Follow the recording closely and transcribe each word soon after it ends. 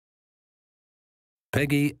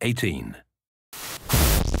Peggy 18.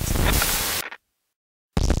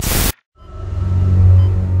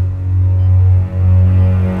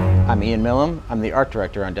 I'm Ian Millam. I'm the art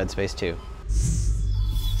director on Dead Space 2.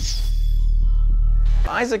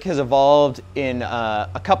 Isaac has evolved in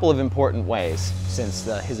a couple of important ways since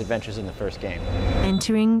his adventures in the first game.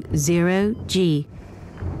 Entering 0G.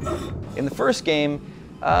 In the first game,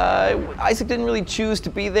 Isaac didn't really choose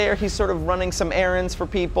to be there. He's sort of running some errands for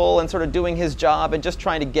people and sort of doing his job and just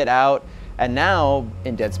trying to get out. And now,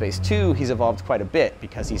 in Dead Space 2, he's evolved quite a bit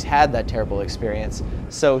because he's had that terrible experience.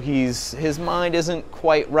 So his mind isn't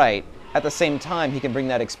quite right. At the same time, he can bring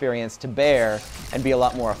that experience to bear and be a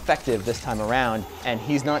lot more effective this time around. And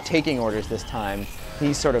he's not taking orders this time.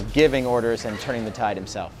 He's sort of giving orders and turning the tide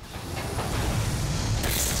himself.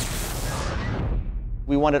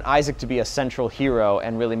 We wanted Isaac to be a central hero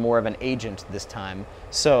and really more of an agent this time.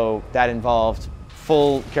 So that involved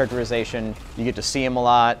full characterization. You get to see him a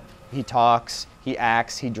lot. He talks, he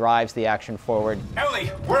acts, he drives the action forward. Ellie,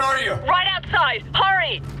 where are you? Right outside,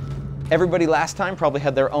 hurry! Everybody last time probably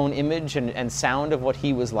had their own image and sound of what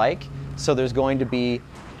he was like. So there's going to be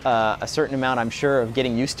a certain amount, I'm sure, of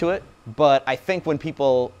getting used to it. But I think when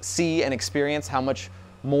people see and experience how much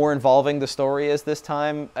more involving the story is this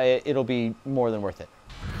time, it'll be more than worth it.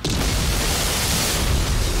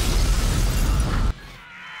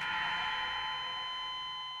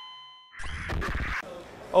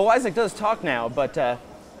 Oh, Isaac does talk now, but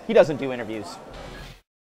he doesn't do interviews.